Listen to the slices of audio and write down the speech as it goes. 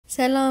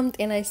ሰላም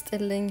ጤና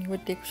ይስጥልኝ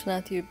ውድ የኩሽና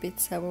ቲዩብ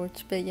ቤተሰቦች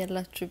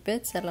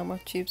በየላችሁበት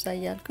ሰላማችሁ ይብዛ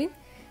እያልኩኝ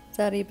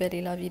ዛሬ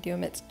በሌላ ቪዲዮ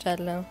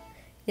መጥቻለሁ።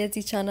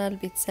 የዚህ ቻናል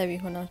ቤተሰብ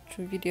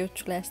የሆናችሁ ቪዲዮዎቹ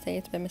ላይ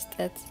አስተያየት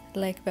በመስጠት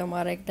ላይክ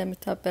በማድረግ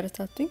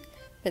ለምታበረታቱኝ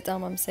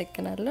በጣም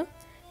አመሰግናለሁ።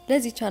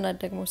 ለዚህ ቻናል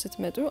ደግሞ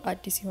ስትመጡ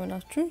አዲስ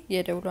የሆናችሁ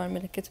የደውሏን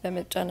ምልክት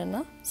በመጫንና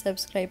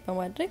ሰብስክራይብ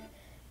በማድረግ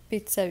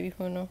ቤተሰብ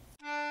ይሁኑ።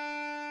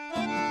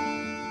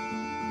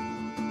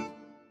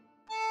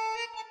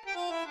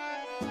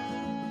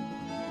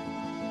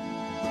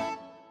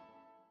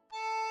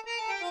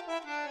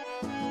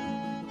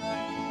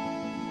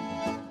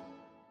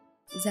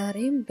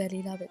 ዛሬም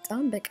በሌላ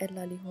በጣም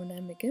በቀላል የሆነ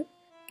ምግብ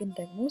ግን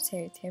ደግሞ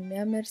ሲያዩት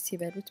የሚያምር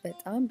ሲበሉት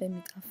በጣም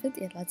በሚጣፍጥ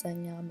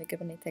የላዛኛ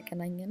ምግብ ነው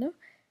የተገናኘነው።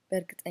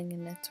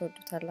 በእርግጠኝነት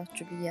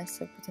ተወዱታላችሁ ብዬ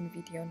ያሰብኩትን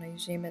ቪዲዮ ነው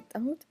ይዤ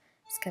የመጣሁት።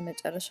 እስከ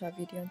መጨረሻ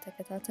ቪዲዮን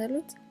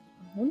ተከታተሉት።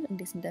 አሁን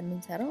እንዴት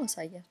እንደምንሰራው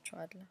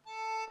አሳያችኋለሁ።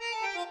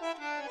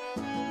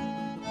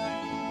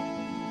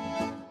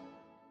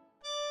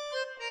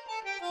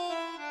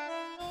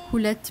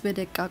 ሁለት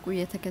በደቃቁ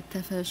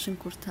የተከተፈ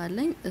ሽንኩርት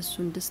አለኝ።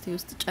 እሱን ድስቴ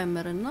ውስጥ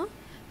ጨምርና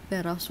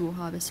በራሱ ውሃ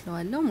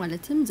አበስለዋለሁ።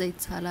 ማለትም ዘይት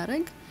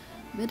ሳላረግ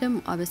በደም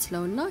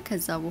አበስለውና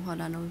ከዛ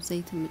በኋላ ነው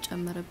ዘይት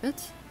የምጨምርበት።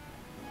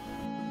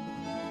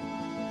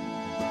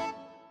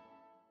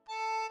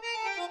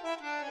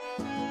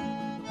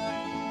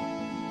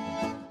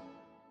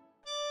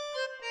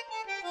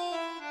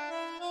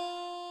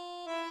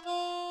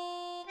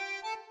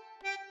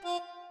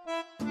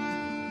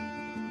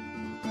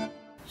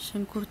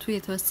 ሽንኩርቱ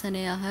የተወሰነ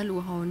ያህል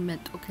ውሃውን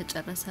መጥቶ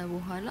ከጨረሰ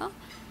በኋላ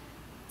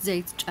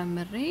ዘይት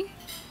ጨምሬ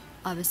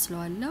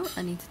አበስለዋለሁ።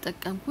 እኔ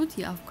ተጠቀምኩት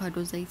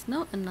የአቮካዶ ዘይት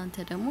ነው።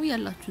 እናንተ ደግሞ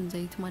ያላችሁን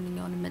ዘይት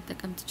ማንኛውንም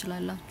መጠቀም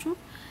ትችላላችሁ።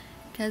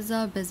 ከዛ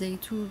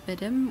በዘይቱ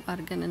በደም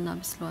አርገን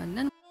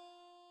እናበስለዋለን።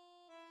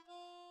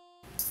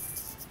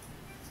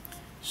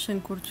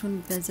 ሽንኩርቱን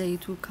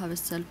በዘይቱ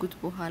ካበሰልኩት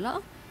በኋላ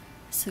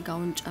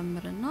ስጋውን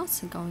ጨምርና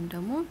ስጋውን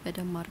ደግሞ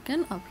በደም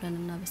አርገን አብረን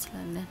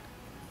እናበስላለን።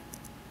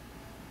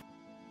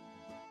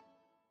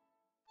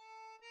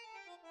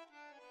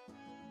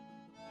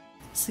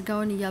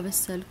 ስጋውን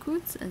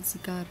ያበሰልኩት እዚህ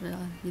ጋር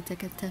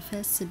የተከተፈ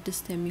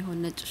 6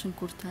 የሚሆን ነጭ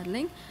ሽንኩርት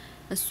አለኝ።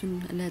 እሱን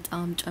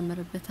ለጣም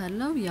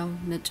ጨምርበታለሁ። ያው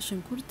ነጭ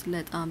ሽንኩርት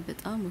ለጣም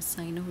በጣም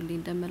ወሳኝ ነው ሁሌ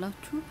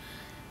እንደምላችሁ።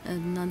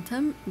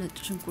 እናንተም ነጭ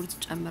ሽንኩርት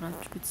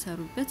ጨምራችሁ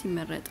ብትሰሩበት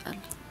ይመረጣል።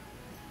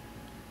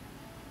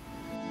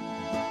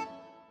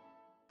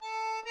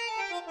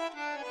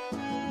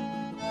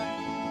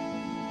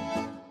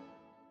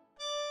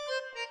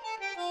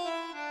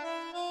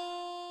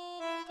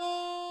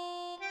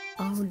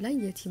 አሁን ላይ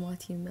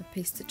የቲማቲም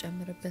ፔስት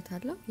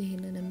ጨምርበታለሁ።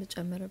 ይሄንን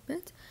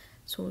የምጨምርበት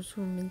ሶሱ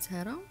ምን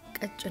ሰራው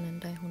ቀጭን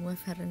እንዳይሆን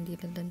ወፈር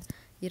እንዲልልን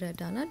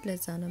ይረዳናል።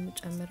 ለዛ ነው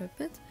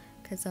የምጨምርበት።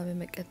 ከዛ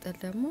በመቀጠል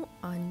ደግሞ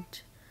አንድ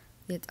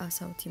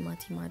የጣሳው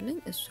ቲማቲም አለኝ።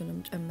 እሱንም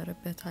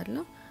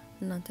ጨምርበታለሁ።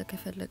 እናንተ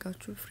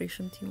ከፈለጋችሁ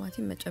ፍሬሽም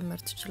ቲማቲም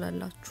መጨመር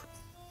ትችላላችሁ።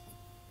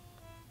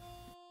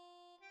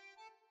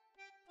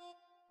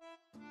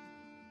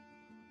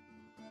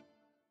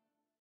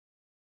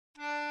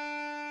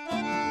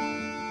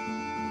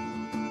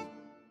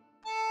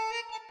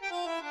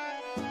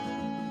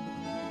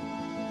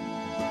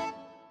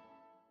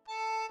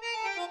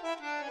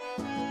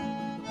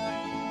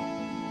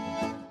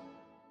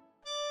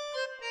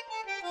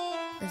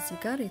 እዚህ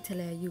ጋር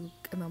የተለያዩ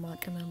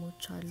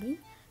ቅመሞች አሉኝ።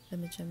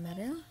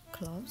 በመጀመሪያ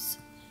ክሎቭስ፣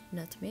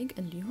 ነትሜግ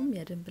እንዲሁም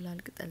የድንብላል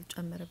ቅጠል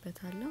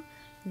ጨምርበታለሁ።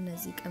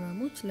 እነዚህ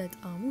ቅመሞች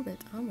ለጣዕሙ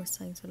በጣም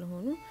ወሳኝ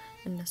ስለሆኑ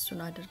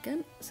እነሱን አድርገን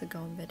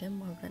ስጋውን በደም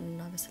አብረን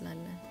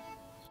እናበስላለን።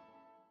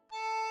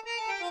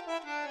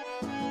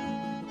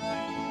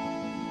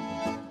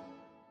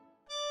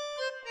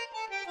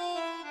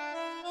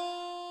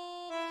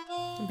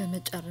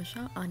 በመጨረሻ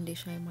አንድ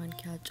የሻይ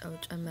ማንኪያ ጨው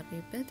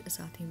ጨምሬበት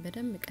እሳቴን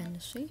በደም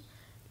ቀንሼ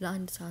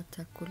ለአንድ ሰዓት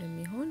ተኩል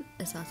የሚሆን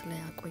እሳት ላይ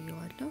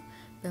አቆየዋለሁ።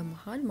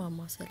 በመሃል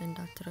ማማሰል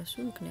እንዳትረሱ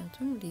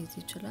ምክንያቱም ሊይዝ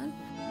ይችላል።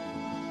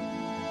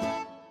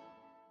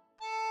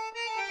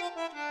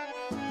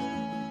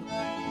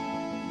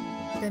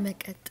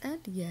 በመቀጠል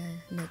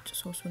የነጭ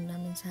ሶሱን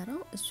ለምንሰራው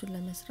እሱን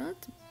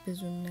ለመስራት ብዙ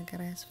ነገር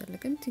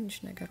አያስፈልግም። ትንሽ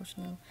ነገሮች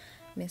ነው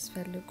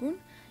የሚያስፈልጉን።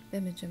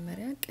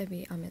 በመጀመሪያ ቅቤ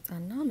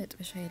አመጣና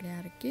መጥበሻዬ ላይ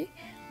አርጌ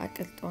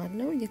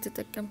አቅልጠዋለሁ።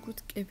 የተጠቀምኩት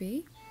ቅቤ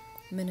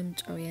ምንም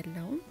ጨው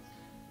የለውም።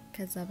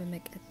 ከዛ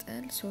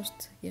በመቀጠል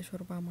 3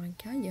 የሾርባ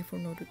ማንኪያ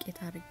የፉርኖ ዱቄት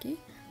አርጌ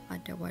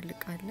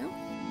አደባልቃለሁ።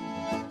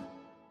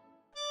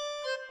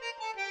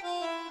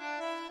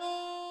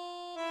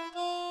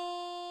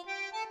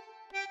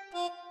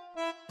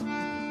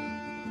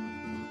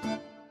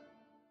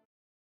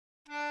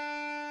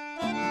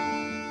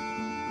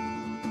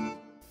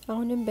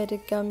 አሁንም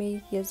በድጋሚ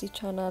የዚህ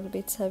ቻናል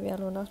ቤተሰብ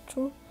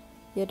ያልሆናችሁ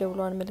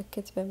የደውሏን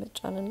ምልክት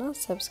በመጫንና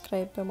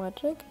ሰብስክራይብ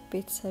በማድረግ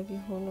ቤተሰብ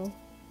ይሁኑ።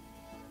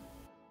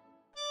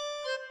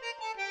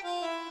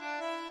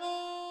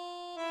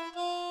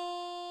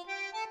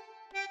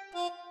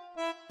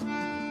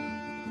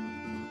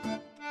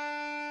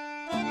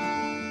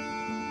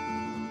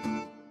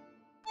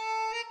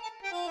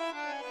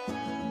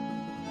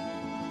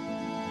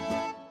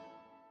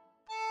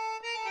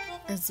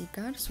 እዚህ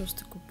ጋር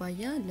 3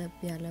 ኩባያ ለብ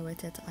ያለ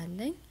ወተት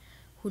አለኝ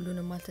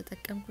ሁሉንም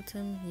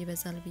አልተጠቀምኩትም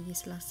ይበዛል ብዬ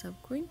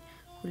ስላሰብኩኝ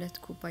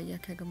 2 ኩባያ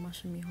ከግማሽ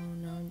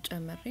የሚሆነውን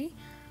ጨምሬ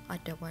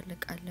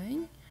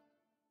አደባልቃለሁኝ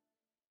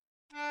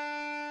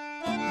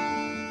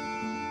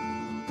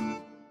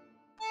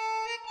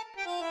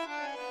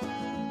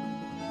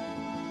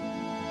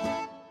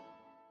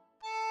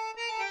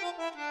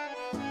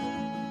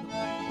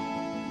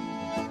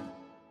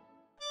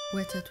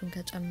ወተቱን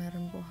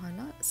ከጨመርን በኋላ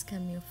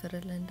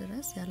እስከሚወፍርልን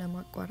ድረስ ያለ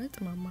ማቋረጥ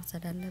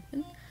ማማሰል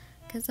አለብን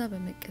ከዛ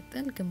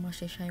በመቀጠል ግማሽ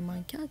ሻይ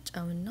ማንኪያ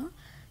ጨውና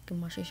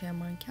ግማሽ ሻይ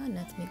ማንኪያ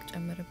ነትሜግ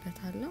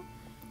ጨምርበታለሁ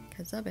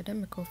ከዛ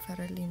በደንብ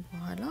ከወፈረልኝ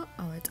በኋላ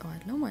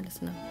አወጣዋለሁ ማለት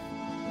ነው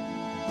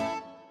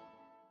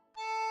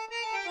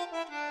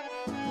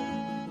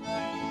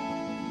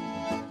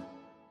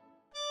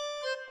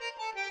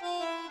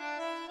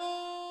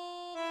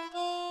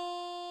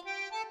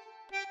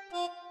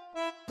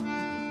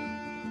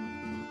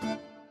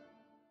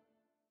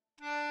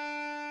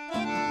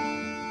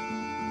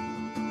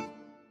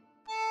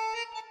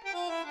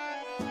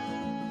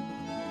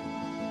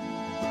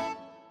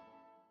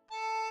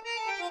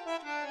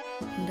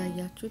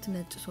እንዳያችሁት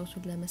ነጭ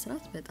ሶሱን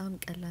ለመስራት በጣም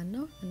ቀላል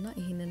ነው እና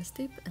ይሄንን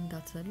ስቴፕ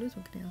እንዳትዘሉት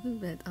ምክንያቱም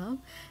በጣም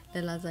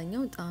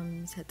ለላዛኛው ጣዕም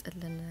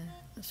የሚሰጥልን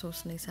ሶስ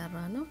ነው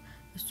የሰራነው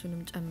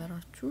እሱንም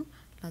ጨምራችሁ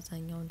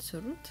ላዛኛውን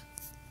ስሩት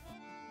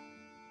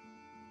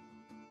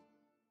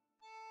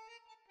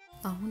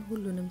አሁን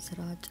ሁሉንም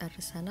ስራ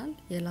ጨርሰናል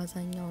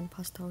የላዛኛውን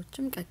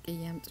ፓስታዎችም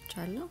ቀቅዬ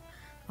አምጥቻለሁ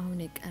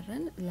አሁን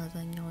የቀረን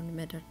ላዛኛውን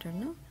መደርደር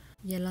ነው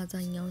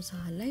የላዛኛው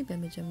ሳህን ላይ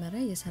በመጀመሪያ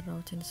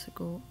የሰራውትን ስጎ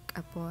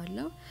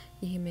ቀባዋለሁ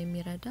ይሄም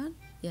የሚረዳን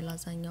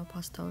የላዛኛው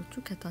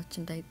ፓስታዎቹ ከታች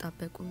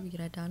እንዳይጣበቁ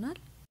ይረዳናል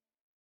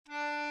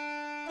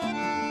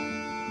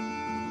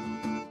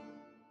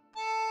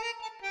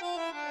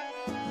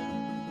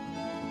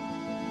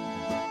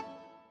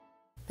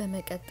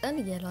በመቀጠል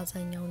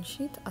የላዛኛውን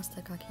ሺት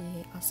አስተካክዬ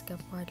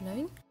አስገባለሁ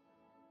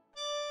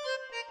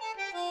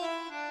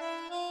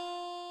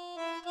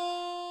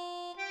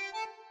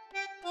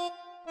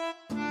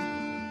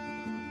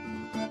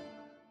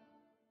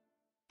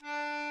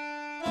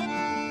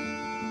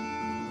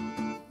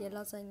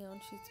የላዛኛውን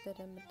ሺት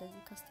በደንብ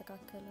እንደዚህ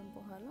ካስተካከለን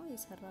በኋላ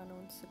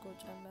የሰራነውን ስጎ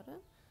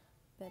ጨምረን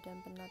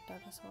በደንብ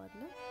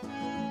እናዳርሰዋለን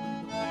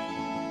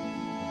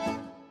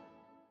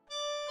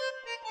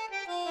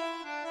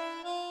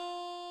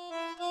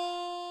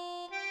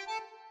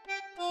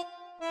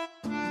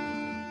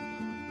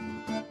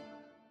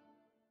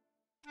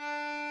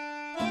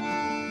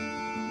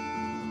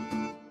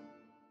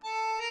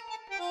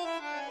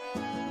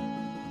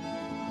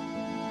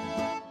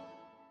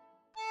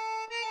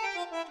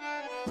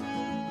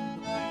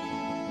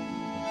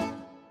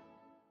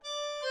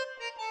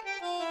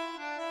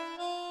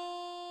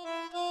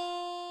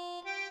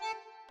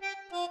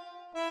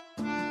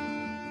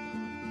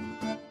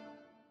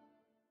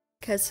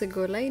ከስጎ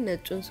ላይ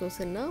ነጩን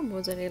ሶስና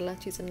ሞzzarella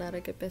ቺዝ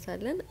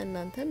እናረጋግበታለን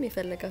እናንተም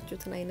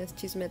የፈለጋችሁትን አይነት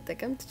ቺዝ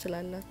መጠቀም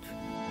ትችላላችሁ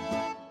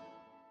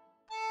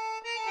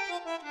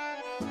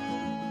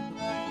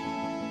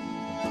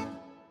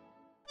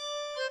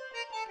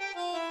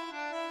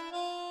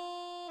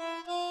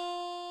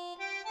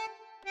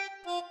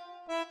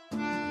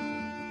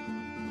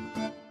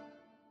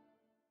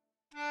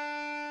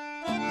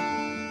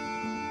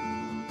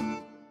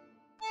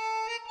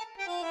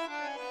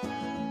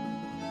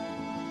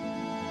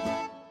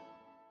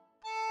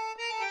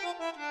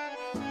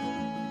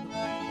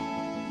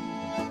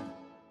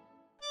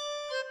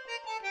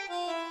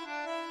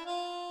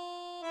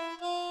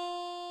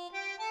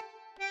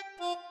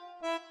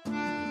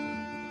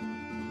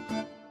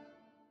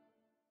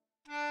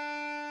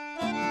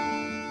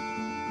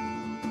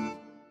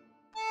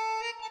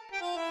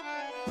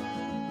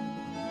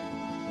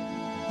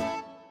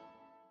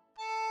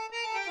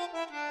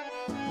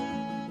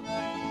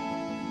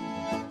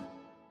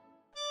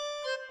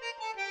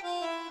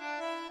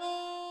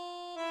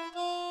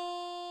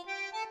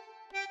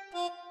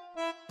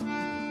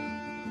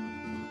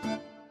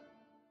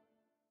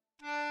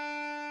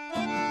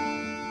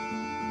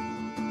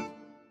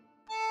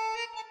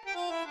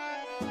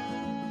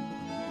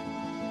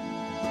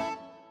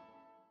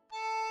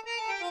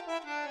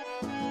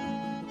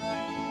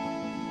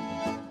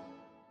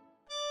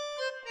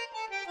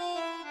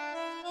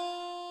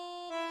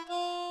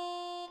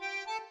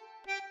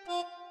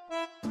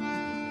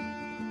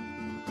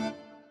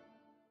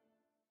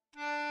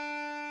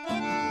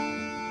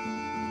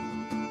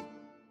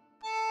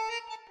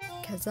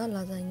ከዛ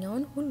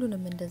ላዛኛውን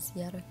ሁሉንም እንደዚህ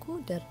ያረኩ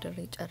ደርድሬ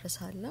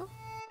ጨርሳለሁ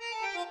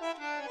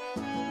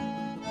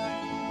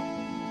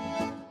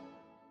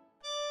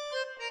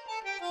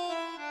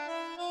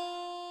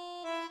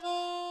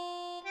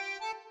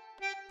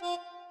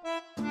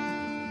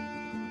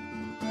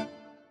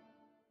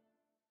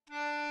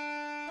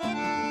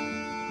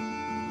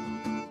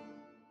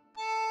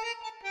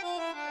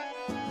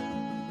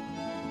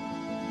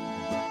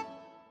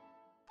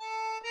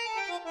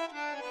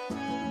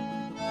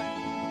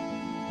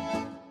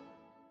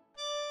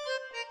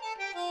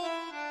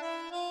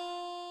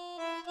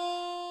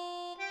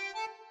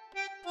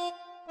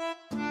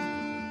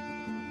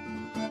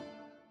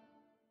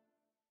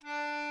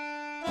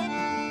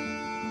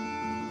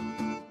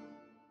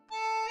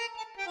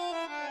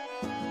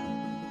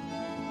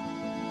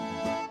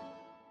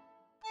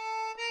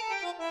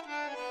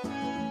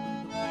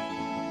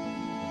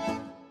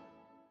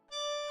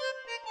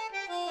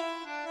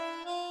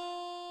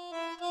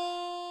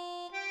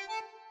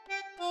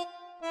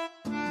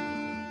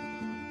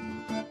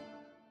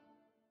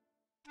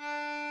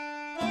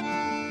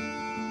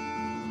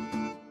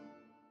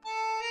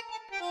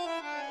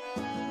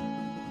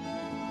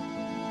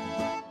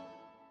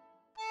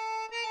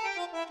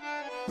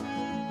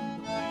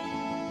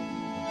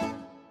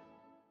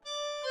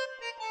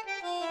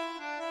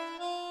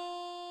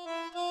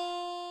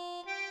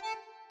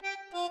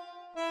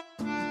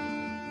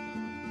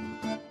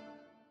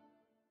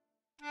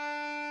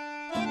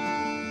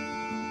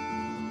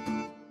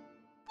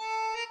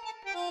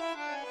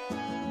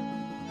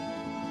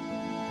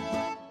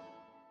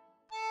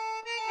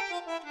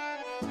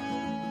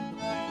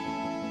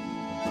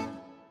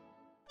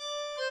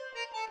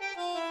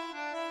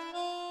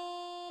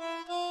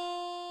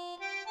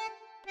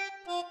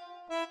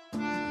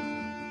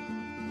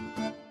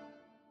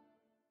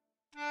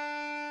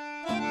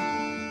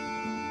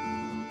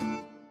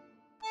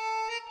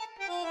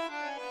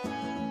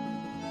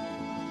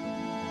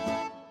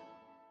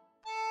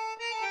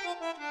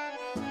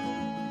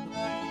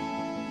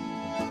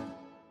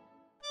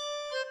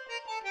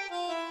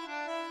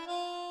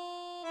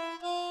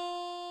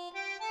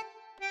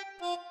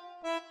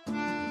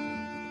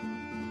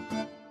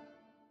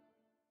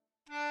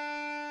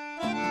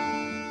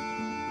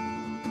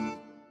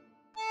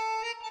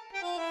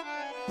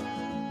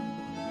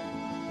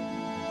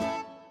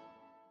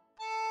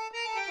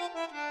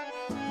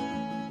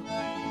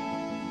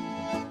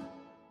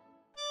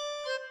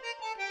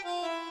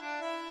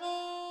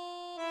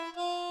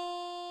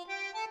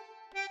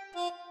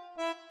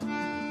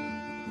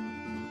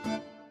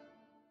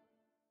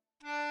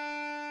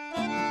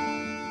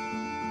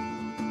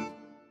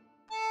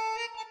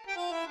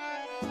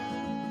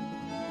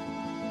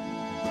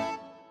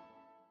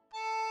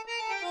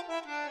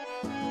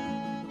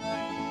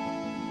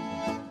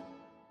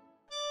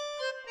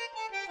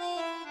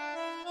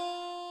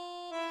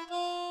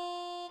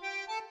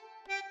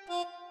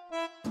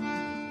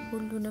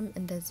ሁሉንም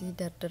እንደዚህ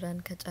ደርድረን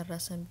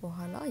ከጨረሰን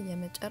በኋላ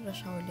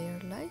የመጨረሻው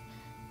ሌየር ላይ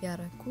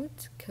ያረኩት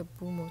ክቡ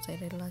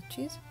ሞዛሬላ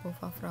ቺዝ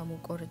በወፍራሙ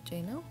ቆርጬ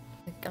ነው።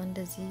 በቃ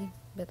እንደዚህ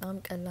በጣም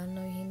ቀላል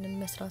ነው ይሄንን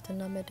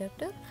መስራትና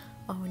መደርደር።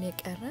 አሁን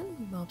የቀረን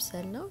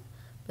ማብሰል ነው።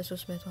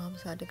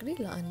 በ350 ዲግሪ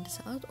ለ1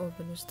 ሰዓት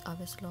ኦቨን ውስጥ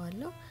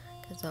አበስለዋለሁ።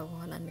 ከዛ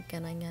በኋላ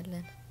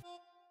እንገናኛለን።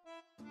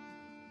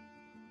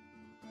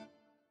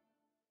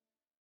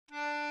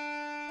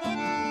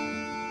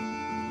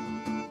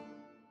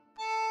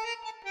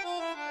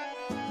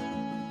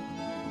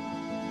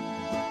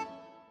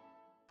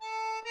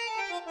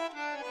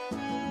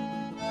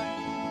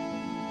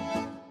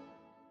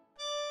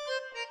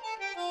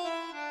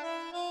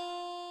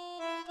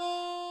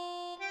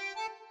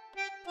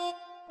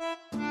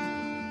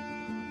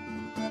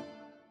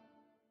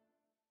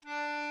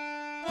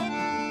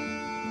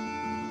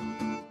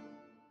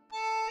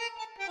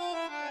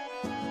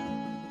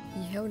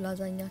 ይሄው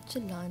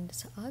ላዛኛችን ለ1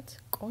 ሰዓት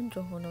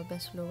ቆንጆ ሆኖ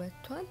በስሎ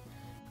ወጥቷል።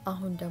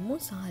 አሁን ደግሞ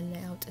ሳህን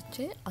ላይ አውጥቼ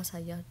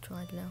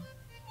አሳያችኋለሁ።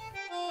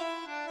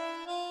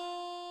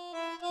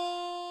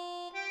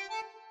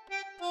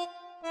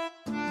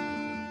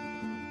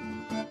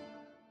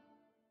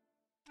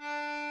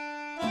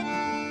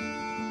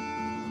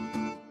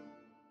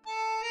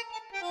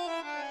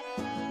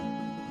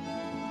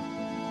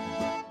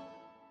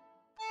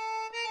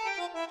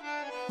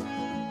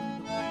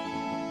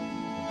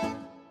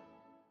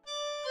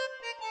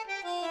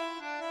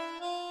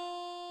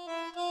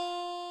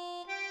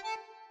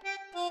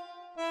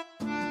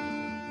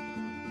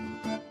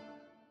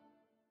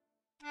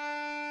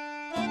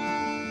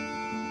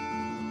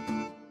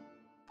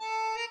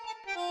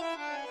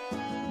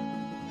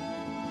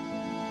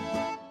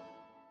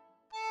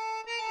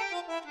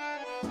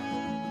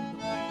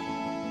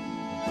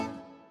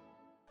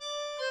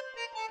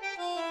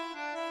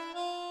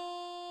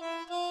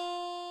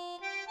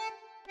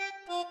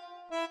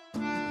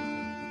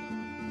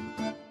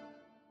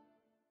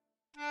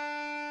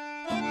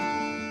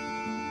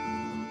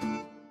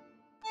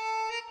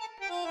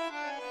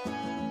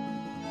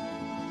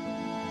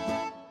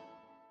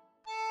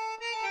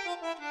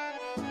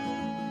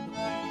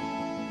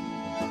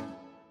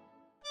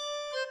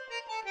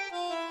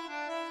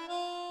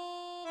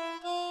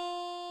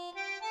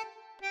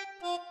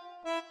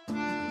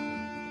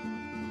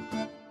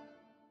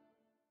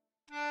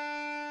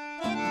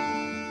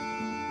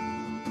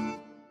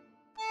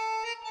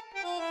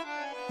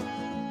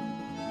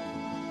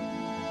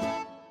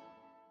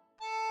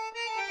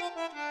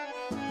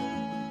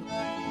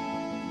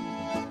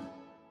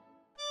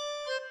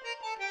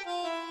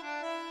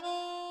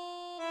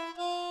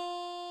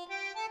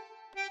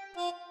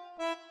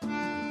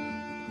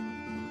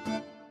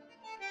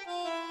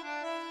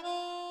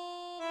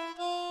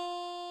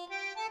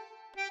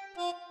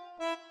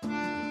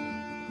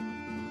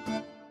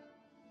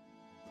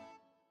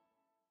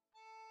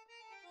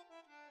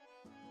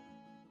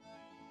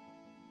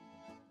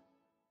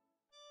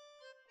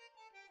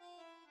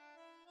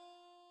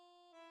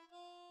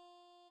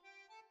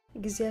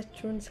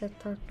 ጊዜያችሁን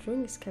ሰጥታችሁኝ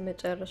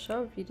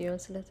እስከመጨረሻው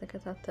ቪዲዮን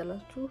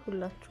ስለተከታተላችሁ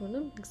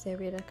ሁላችሁንም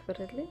እግዚአብሔር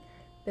ያክብርልኝ።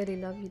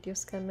 በሌላ ቪዲዮ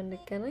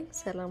እስከምንገናኝ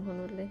ሰላም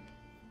ሁኑልኝ።